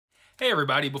Hey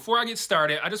everybody, before I get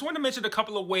started, I just want to mention a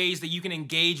couple of ways that you can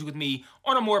engage with me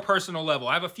on a more personal level.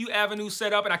 I have a few avenues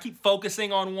set up and I keep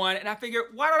focusing on one, and I figured,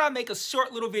 why don't I make a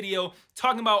short little video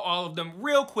talking about all of them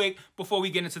real quick before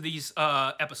we get into these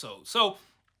episodes. So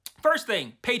first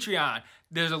thing, Patreon.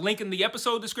 There's a link in the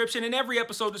episode description, in every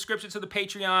episode description, to the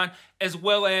Patreon, as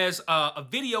well as a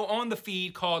video on the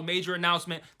feed called Major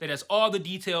Announcement that has all the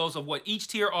details of what each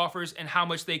tier offers and how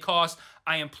much they cost.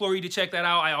 I implore you to check that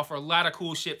out. I offer a lot of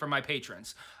cool shit for my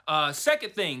patrons.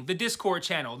 Second thing, the Discord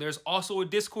channel. There's also a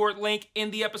Discord link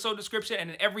in the episode description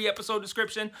and in every episode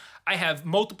description. I have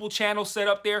multiple channels set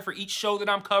up there for each show that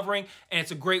I'm covering, and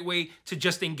it's a great way to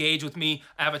just engage with me.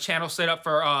 I have a channel set up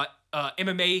for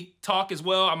MMA talk as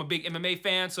well. I'm a big MMA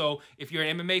fan, so if you're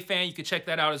an MMA fan, you can check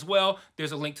that out as well.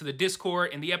 There's a link to the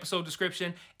Discord in the episode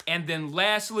description. And then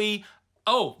lastly,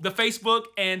 the Facebook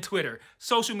and Twitter.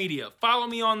 Social media. Follow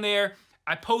me on there.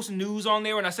 I post news on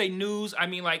there. When I say news, I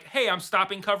mean like, hey, I'm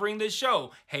stopping covering this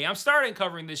show. Hey, I'm starting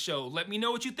covering this show. Let me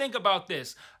know what you think about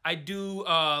this. I do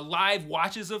live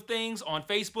watches of things on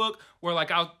Facebook where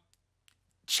like I'll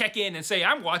check in and say,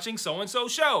 I'm watching so-and-so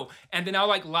show. And then I'll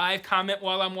like live comment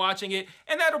while I'm watching it.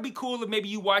 And that'll be cool if maybe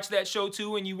you watch that show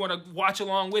too and you want to watch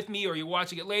along with me, or you're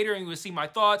watching it later and you will see my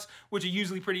thoughts, which are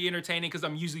usually pretty entertaining because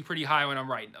I'm usually pretty high when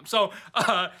I'm writing them. So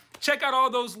check out all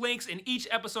those links in each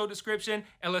episode description,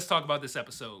 and let's talk about this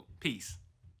episode. Peace.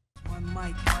 One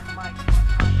mic.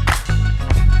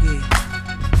 Yeah.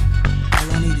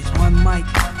 All I need is one mic.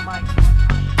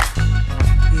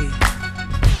 Yeah.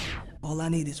 All I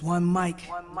need is one mic.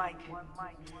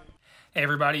 Hey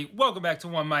everybody, welcome back to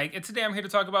One Mic, and today I'm here to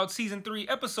talk about Season 3,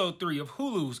 Episode 3 of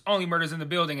Hulu's Only Murders in the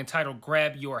Building, entitled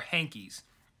Grab Your Hankies.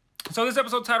 So this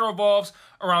episode title revolves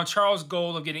around Charles'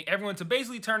 goal of getting everyone to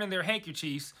basically turn in their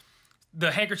handkerchiefs,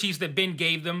 the handkerchiefs that Ben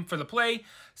gave them for the play,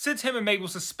 since him and Mabel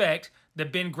suspect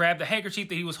that Ben grabbed the handkerchief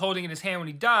that he was holding in his hand when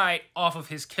he died off of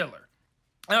his killer.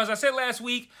 Now, as I said last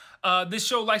week, this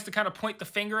show likes to kind of point the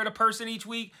finger at a person each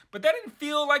week, but that didn't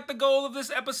feel like the goal of this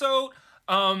episode.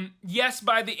 Yes,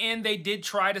 by the end, they did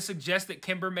try to suggest that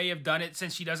Kimber may have done it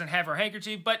since she doesn't have her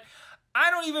handkerchief, but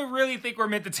I don't even really think we're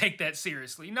meant to take that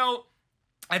seriously. No,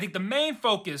 I think the main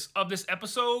focus of this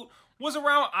episode was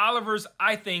around Oliver's,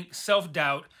 I think,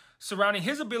 self-doubt surrounding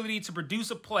his ability to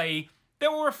produce a play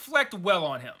that will reflect well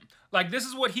on him. Like, this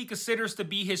is what he considers to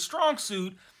be his strong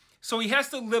suit, so he has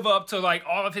to live up to like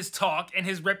all of his talk and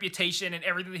his reputation and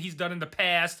everything that he's done in the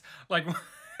past. Like,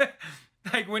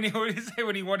 like when he won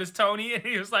his Tony, and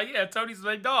he was like, yeah, Tony's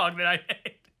my dog that I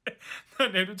hate. I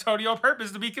named him Tony on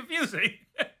purpose to be confusing.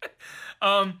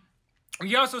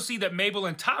 We also see that Mabel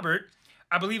and Tobert,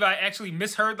 I believe I actually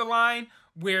misheard the line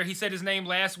where he said his name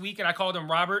last week and I called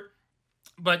him Robert.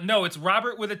 But no, it's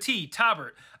Robert with a T,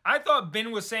 Tobert. I thought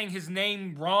Ben was saying his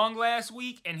name wrong last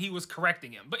week and he was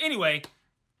correcting him. But anyway,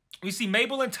 we see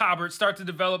Mabel and Tobert start to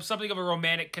develop something of a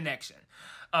romantic connection.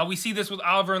 We see this with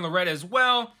Oliver and Loretta as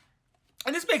well.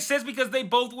 And this makes sense because they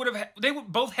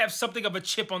would both have something of a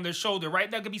chip on their shoulder, right?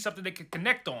 That could be something they could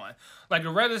connect on. Like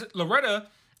Loretta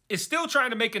is still trying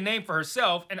to make a name for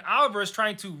herself, and Oliver is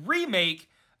trying to remake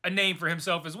a name for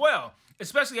himself as well,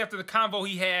 especially after the convo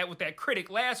he had with that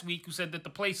critic last week who said that the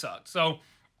play sucked. So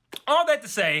all that to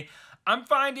say, I'm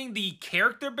finding the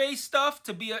character-based stuff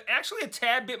to be actually a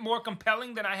tad bit more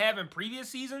compelling than I have in previous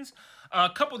seasons.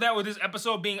 Couple that with this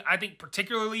episode being, I think,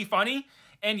 particularly funny.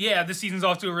 And yeah, this season's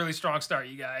off to a really strong start,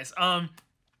 you guys. But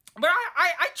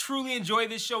I truly enjoy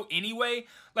this show anyway.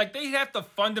 Like, they have to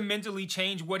fundamentally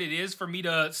change what it is for me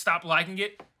to stop liking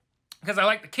it. Because I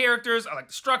like the characters, I like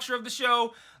the structure of the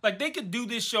show. Like, they could do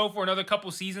this show for another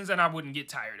couple seasons and I wouldn't get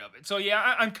tired of it. So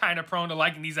yeah, I'm kind of prone to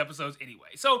liking these episodes anyway.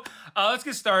 So let's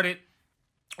get started.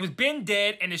 With Ben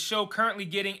dead and his show currently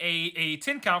getting a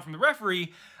 10 count from the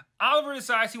referee, Oliver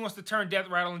decides he wants to turn Death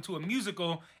Rattle into a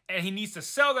musical, and he needs to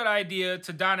sell that idea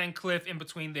to Donna and Cliff in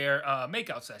between their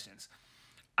makeout sessions.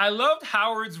 I loved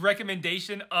Howard's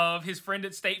recommendation of his friend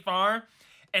at State Farm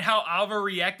and how Oliver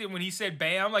reacted when he said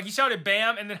bam. Like, he shouted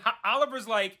bam, and then Oliver's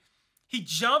like, he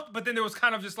jumped, but then there was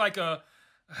kind of just like a,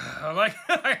 like,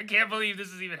 I can't believe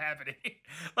this is even happening.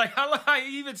 Like, I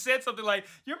even said something like,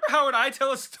 you remember how when I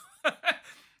tell a story,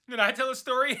 when I tell a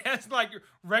story, it has like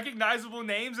recognizable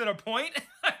names and a point?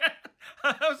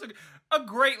 That was a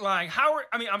great line.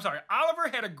 Oliver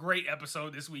had a gre's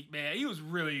episode this week, man. He was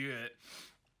really good.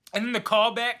 And then the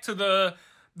callback to the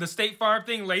State Farm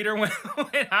thing later when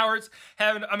Oliver's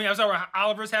having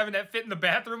that fit in the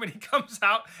bathroom and he comes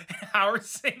out and Howard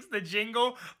sings the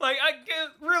jingle. Like,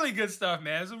 really good stuff,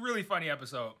 man. It's a really funny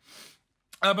episode.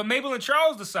 But Mabel and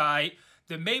Charles decide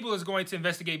that Mabel is going to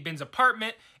investigate Ben's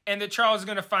apartment and that Charles is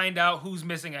going to find out who's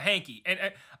missing a hanky. And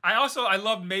I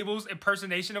love Mabel's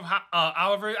impersonation of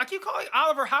Oliver. I keep calling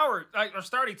Oliver Howard, or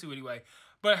starting to anyway.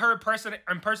 But her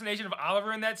impersonation of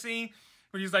Oliver in that scene,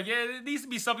 when he's like, yeah, it needs to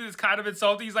be something that's kind of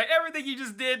insulting. He's like, everything you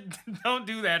just did, don't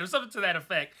do that, or something to that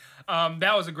effect.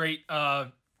 That was a great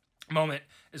moment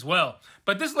as well.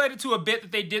 But this led to a bit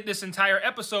that they did this entire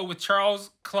episode with Charles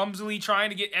clumsily trying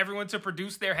to get everyone to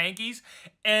produce their hankies.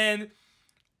 And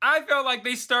I felt like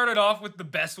they started off with the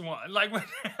best one. Like when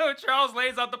Charles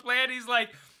lays out the plan, he's like,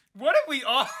 what if we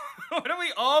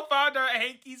all found our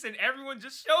hankies and everyone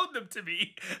just showed them to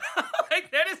me?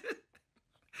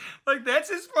 That's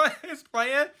his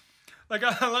plan. Like,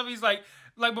 I love, he's like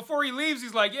before he leaves,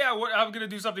 he's like, yeah, I'm going to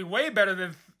do something way better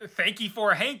than thank you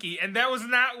for a hanky. And that was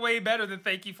not way better than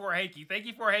thank you for a hanky. Thank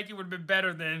you for a hanky would have been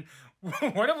better than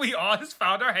what if we all just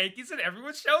found our hankies and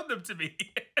everyone showed them to me?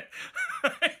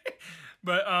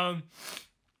 But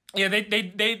yeah, they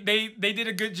did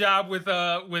a good job with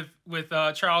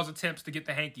Charles' attempts to get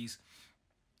the hankies.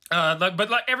 But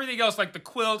like everything else, like the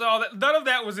quilt, all that, none of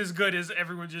that was as good as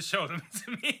everyone just showed them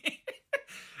to me.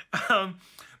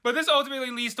 But this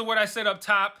ultimately leads to what I said up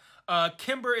top.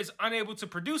 Kimber is unable to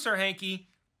produce her hanky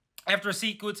after a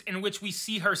sequence in which we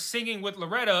see her singing with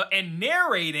Loretta and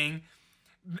narrating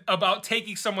about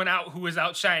taking someone out who is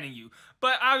outshining you.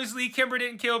 But obviously, Kimber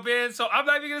didn't kill Ben, so I'm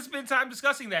not even going to spend time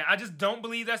discussing that. I just don't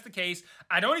believe that's the case.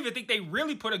 I don't even think they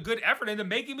really put a good effort into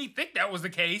making me think that was the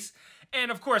case. And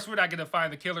of course, we're not going to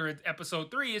find the killer in episode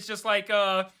 3. It's just like,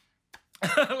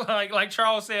 like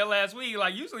Charles said last week,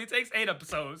 like usually it takes 8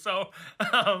 episodes. So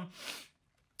I'm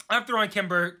throwing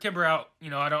Kimber out. You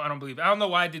know, I don't believe it. I don't know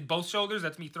why I did both shoulders.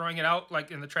 That's me throwing it out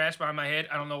like in the trash behind my head.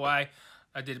 I don't know why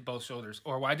I did both shoulders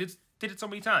or why I did it so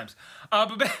many times.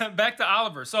 But back to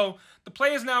Oliver. So the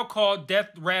play is now called Death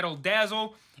Rattle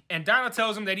Dazzle, and Donna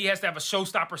tells him that he has to have a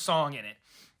showstopper song in it.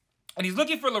 And he's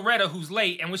looking for Loretta, who's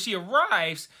late, and when she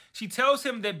arrives, she tells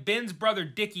him that Ben's brother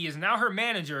Dickie is now her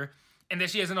manager and that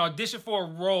she has an audition for a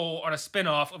role on a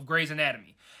spinoff of Grey's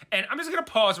Anatomy. And I'm just going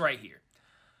to pause right here.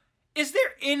 Is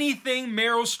there anything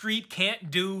Meryl Streep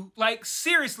can't do? Like,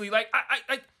 seriously, like,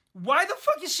 why the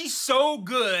fuck is she so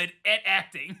good at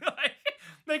acting?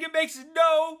 Like, it makes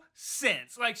no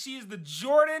sense. Like, she is the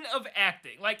Jordan of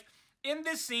acting. Like, in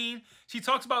this scene, she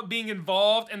talks about being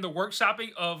involved in the workshopping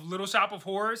of Little Shop of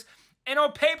Horrors. And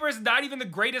on paper, it's not even the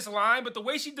greatest line, but the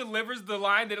way she delivers the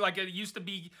line that, like, it used to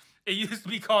be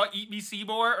called Eat Me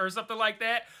Seymour or something like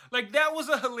that. Like, that was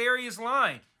a hilarious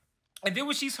line. And then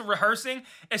when she's rehearsing,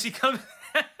 and she comes,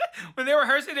 when they're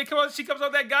rehearsing, she comes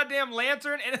on that goddamn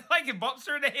lantern, and it bumps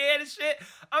her in the head and shit.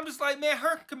 I'm just like, man,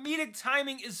 her comedic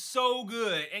timing is so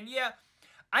good. And yeah,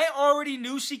 I already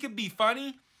knew she could be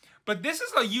funny, but this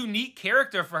is a unique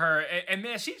character for her. And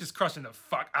man, she's just crushing the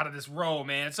fuck out of this role,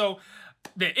 man. So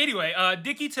anyway,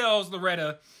 Dickie tells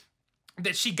Loretta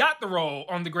that she got the role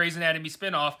on the Grey's Anatomy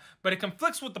spinoff, but it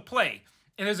conflicts with the play.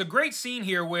 And there's a great scene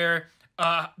here where,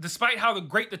 despite how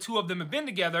great the two of them have been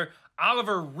together,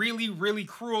 Oliver really, really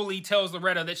cruelly tells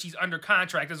Loretta that she's under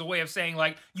contract as a way of saying,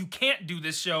 like, you can't do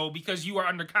this show because you are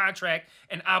under contract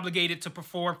and obligated to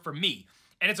perform for me.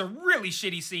 And it's a really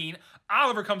shitty scene.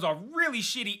 Oliver comes off really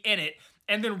shitty in it.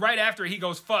 And then right after he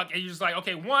goes, fuck. And you're just like,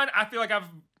 okay, one, I feel like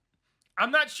I'm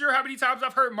not sure how many times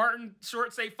I've heard Martin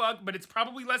Short say fuck, but it's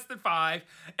probably less than 5.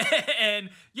 And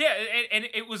yeah, and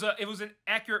it was an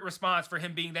accurate response for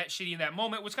him being that shitty in that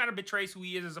moment, which kind of betrays who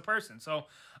he is as a person. So,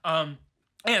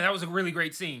 yeah, that was a really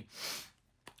great scene.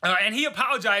 And he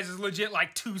apologizes legit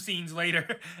like 2 scenes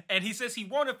later. And he says he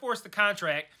won't enforce the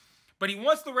contract, but he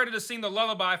wants Loretta to sing the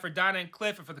lullaby for Donna and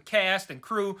Cliff and for the cast and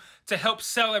crew to help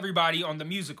sell everybody on the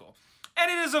musical.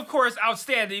 And it is, of course,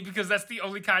 outstanding because that's the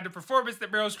only kind of performance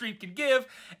that Meryl Streep can give.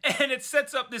 And it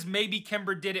sets up this maybe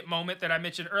Kimber did it moment that I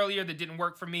mentioned earlier that didn't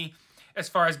work for me as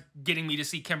far as getting me to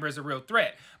see Kimber as a real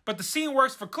threat. But the scene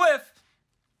works for Cliff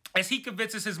as he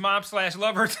convinces his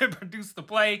mom/lover to produce the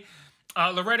play.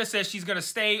 Loretta says she's going to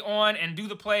stay on and do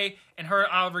the play, and her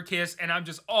and Oliver kiss. And I'm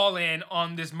just all in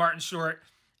on this Martin Short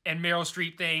and Meryl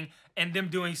Streep thing and them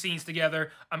doing scenes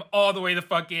together. I'm all the way the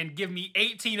fuck in. Give me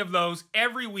 18 of those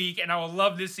every week, and I will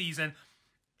love this season.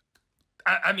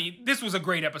 I mean, this was a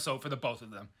great episode for the both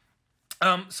of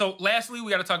them. So lastly, we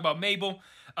got to talk about Mabel.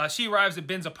 She arrives at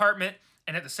Ben's apartment,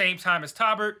 and at the same time as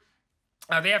Tobert,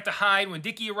 they have to hide when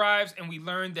Dickie arrives, and we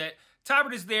learn that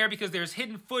Tobert is there because there's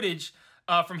hidden footage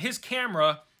from his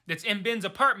camera that's in Ben's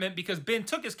apartment because Ben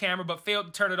took his camera but failed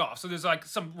to turn it off. So there's like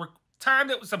some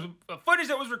footage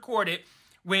that was recorded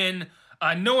when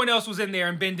no one else was in there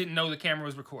and Ben didn't know the camera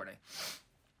was recording.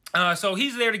 So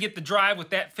he's there to get the drive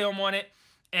with that film on it,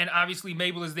 and obviously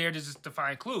Mabel is there to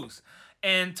find clues.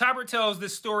 And Talbert tells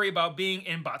this story about being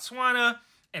in Botswana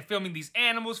and filming these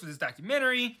animals for this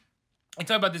documentary. And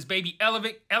talk about this baby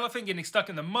elephant getting stuck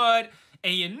in the mud.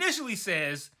 And he initially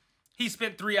says he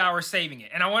spent 3 hours saving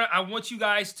it. And I want you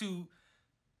guys to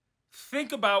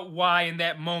think about why in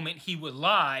that moment he would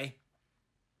lie,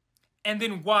 and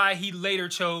then why he later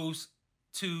chose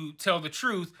to tell the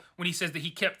truth when he says that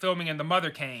he kept filming and the mother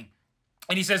came.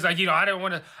 And he says, like, you know, I don't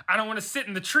want to sit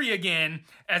in the tree again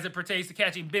as it pertains to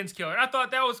catching Ben's killer. And I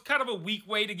thought that was kind of a weak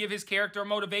way to give his character a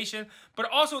motivation,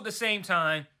 but also at the same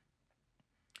time,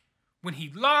 when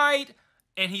he lied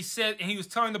and he was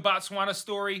telling the Botswana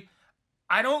story,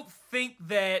 I don't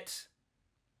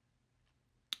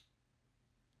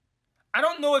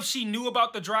know if she knew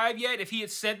about the drive yet, if he had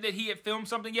said that he had filmed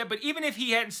something yet, but even if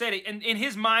he hadn't said it, in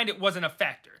his mind, it wasn't a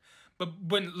factor. But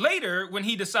when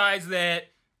he decides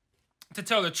that to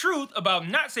tell the truth about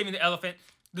not saving the elephant,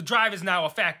 the drive is now a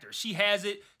factor. She has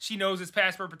it. She knows it's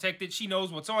password protected. She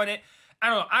knows what's on it. I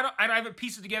don't know. I haven't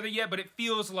pieced it together yet, but it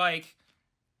feels like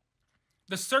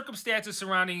the circumstances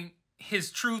surrounding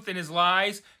his truth and his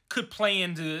lies could play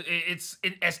into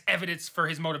as evidence for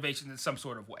his motivations in some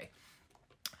sort of way.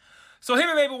 So him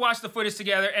and Mabel watched the footage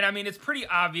together, and I mean, it's pretty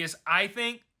obvious, I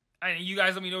think, and you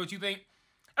guys let me know what you think.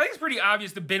 I think it's pretty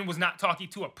obvious that Ben was not talking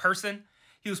to a person.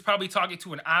 He was probably talking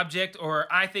to an object, or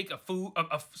I think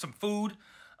some food.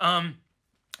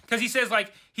 Because he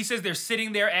says they're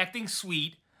sitting there acting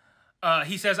sweet.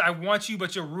 He says, I want you,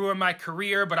 but you'll ruin my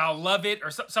career, but I'll love it,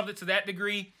 or something to that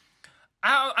degree.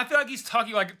 I feel like he's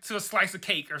talking like to a slice of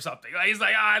cake or something. Like, he's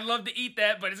like, oh, I'd love to eat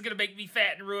that, but it's going to make me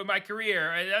fat and ruin my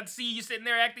career. I'd see you sitting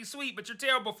there acting sweet, but you're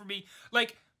terrible for me.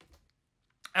 Like,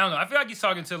 I don't know. I feel like he's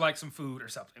talking to like some food or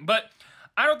something. But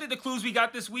I don't think the clues we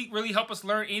got this week really help us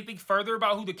learn anything further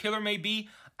about who the killer may be.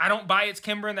 I don't buy it's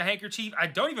Kimber and the handkerchief. I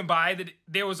don't even buy that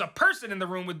there was a person in the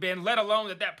room with Ben, let alone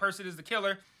that person is the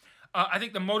killer. I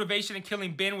think the motivation in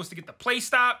killing Ben was to get the play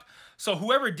stopped. So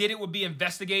whoever did it would be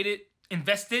invested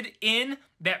in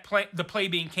that the play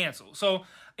being canceled. So,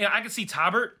 you know, I could see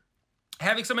Talbert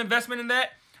having some investment in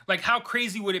that. Like, how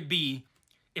crazy would it be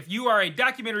if you are a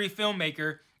documentary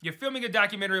filmmaker, you're filming a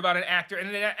documentary about an actor,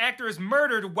 and that actor is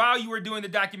murdered while you were doing the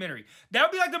documentary? That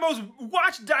would be like the most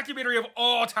watched documentary of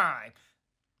all time.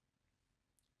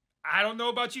 I don't know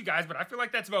about you guys, but I feel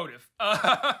like that's motive.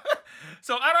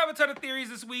 So I don't have a ton of theories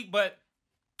this week, but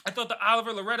I thought the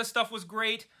Oliver Loretta stuff was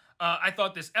great. I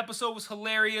thought this episode was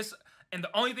hilarious. And the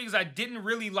only things I didn't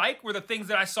really like were the things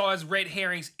that I saw as red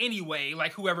herrings anyway,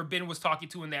 like whoever Ben was talking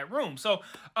to in that room. So,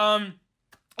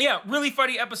 yeah, really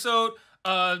funny episode.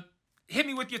 Hit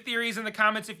me with your theories in the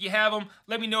comments if you have them.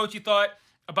 Let me know what you thought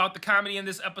about the comedy in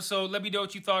this episode. Let me know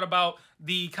what you thought about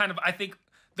the kind of, I think,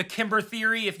 the Kimber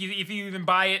theory. If you even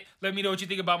buy it, let me know what you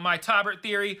think about my Talbert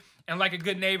theory. And like a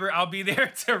good neighbor, I'll be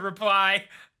there to reply.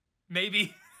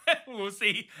 Maybe. We'll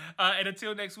see. And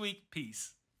until next week,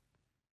 peace.